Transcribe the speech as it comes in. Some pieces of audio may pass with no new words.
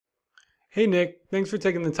Hey Nick, thanks for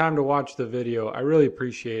taking the time to watch the video. I really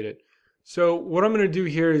appreciate it. So what I'm going to do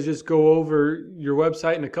here is just go over your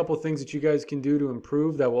website and a couple of things that you guys can do to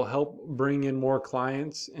improve that will help bring in more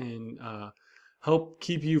clients and help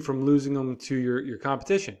keep you from losing them to your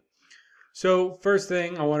competition. So first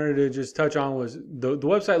thing I wanted to just touch on was the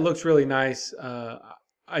website looks really nice.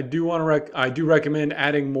 I do recommend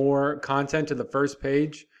adding more content to the first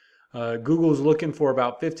page. Google's looking for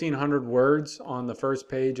about 1,500 words on the first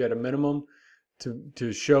page at a minimum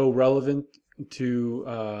to show relevant to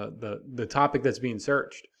the topic that's being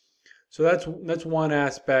searched. So that's one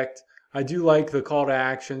aspect. I do like the call to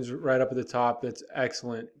actions right up at the top. That's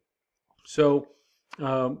excellent. So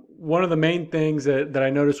one of the main things that I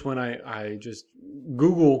noticed when I just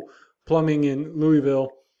Google plumbing in Louisville,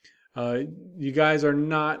 you guys are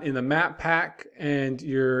not in the map pack and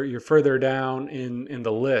you're further down in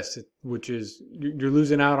the list, which is you're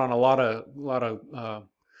losing out on a lot of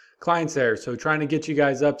clients there. So trying to get you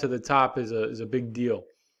guys up to the top is a big deal.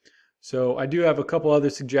 So I do have a couple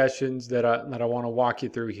other suggestions that I want to walk you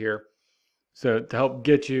through here. So to help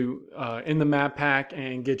get you in the map pack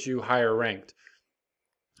and get you higher ranked.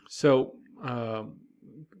 So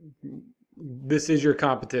this is your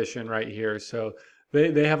competition right here. So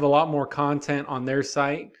they have a lot more content on their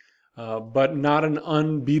site, but not an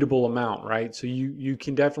unbeatable amount, right? So you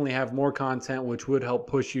can definitely have more content, which would help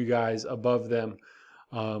push you guys above them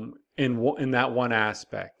in that one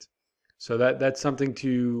aspect. So that's something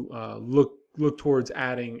to look towards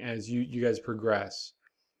adding as you guys progress.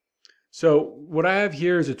 So what I have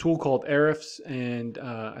here is a tool called Ahrefs, and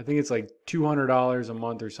I think it's like $200 a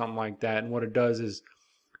month or something like that. And what it does is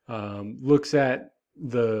looks at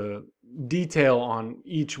the detail on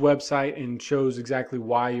each website and shows exactly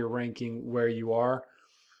why you're ranking where you are.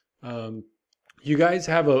 You guys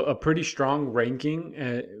have a pretty strong ranking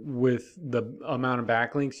with the amount of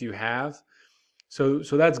backlinks you have. So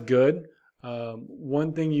that's good.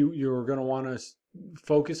 One thing you're going to want to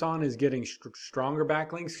focus on is getting stronger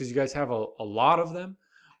backlinks because you guys have a lot of them,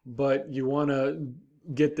 but you want to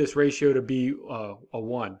get this ratio to be a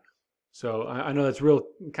 1. So I know that's real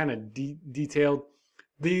kind of detailed.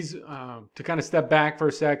 These, to kind of step back for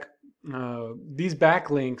a sec, these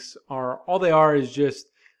backlinks are, all they are is just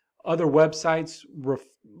other websites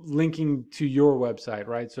linking to your website,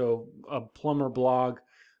 right? So a plumber blog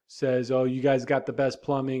says, oh, you guys got the best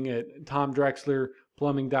plumbing at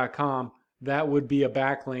tomdrexlerplumbing.com. That would be a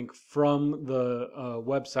backlink from the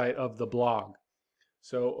website of the blog.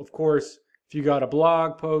 So of course, if you got a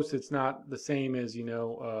blog post, it's not the same as,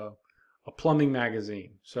 a plumbing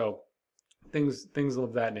magazine. So things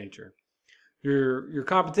of that nature. Your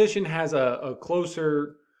competition has a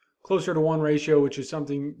closer to 1 ratio, which is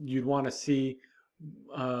something you'd want to see,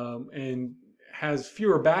 and has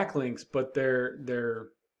fewer backlinks, but they're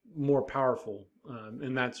more powerful,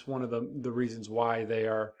 and that's one of the reasons why they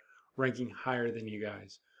are ranking higher than you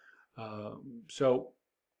guys. So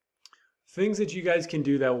things that you guys can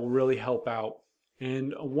do that will really help out.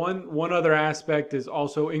 And one other aspect is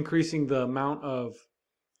also increasing the amount of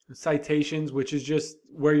citations, which is just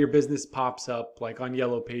where your business pops up, like on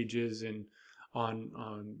yellow pages and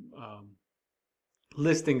on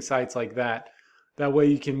listing sites like that. That way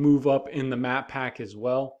you can move up in the map pack as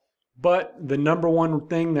well. But the number one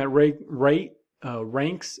thing that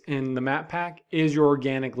ranks in the map pack is your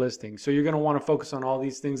organic listing. So you're going to want to focus on all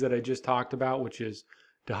these things that I just talked about, which is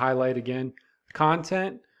to highlight again,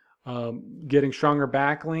 content, getting stronger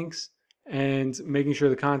backlinks, and making sure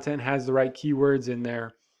the content has the right keywords in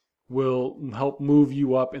there will help move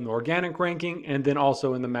you up in the organic ranking and then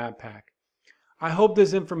also in the map pack. I hope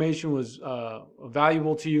this information was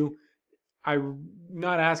valuable to you. I'm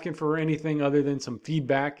not asking for anything other than some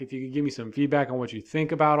feedback. If you could give me some feedback on what you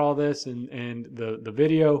think about all this and the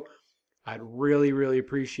video, I'd really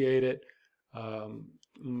appreciate it.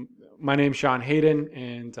 My name's Sean Hayden,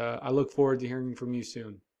 and I look forward to hearing from you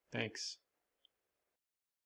soon. Thanks.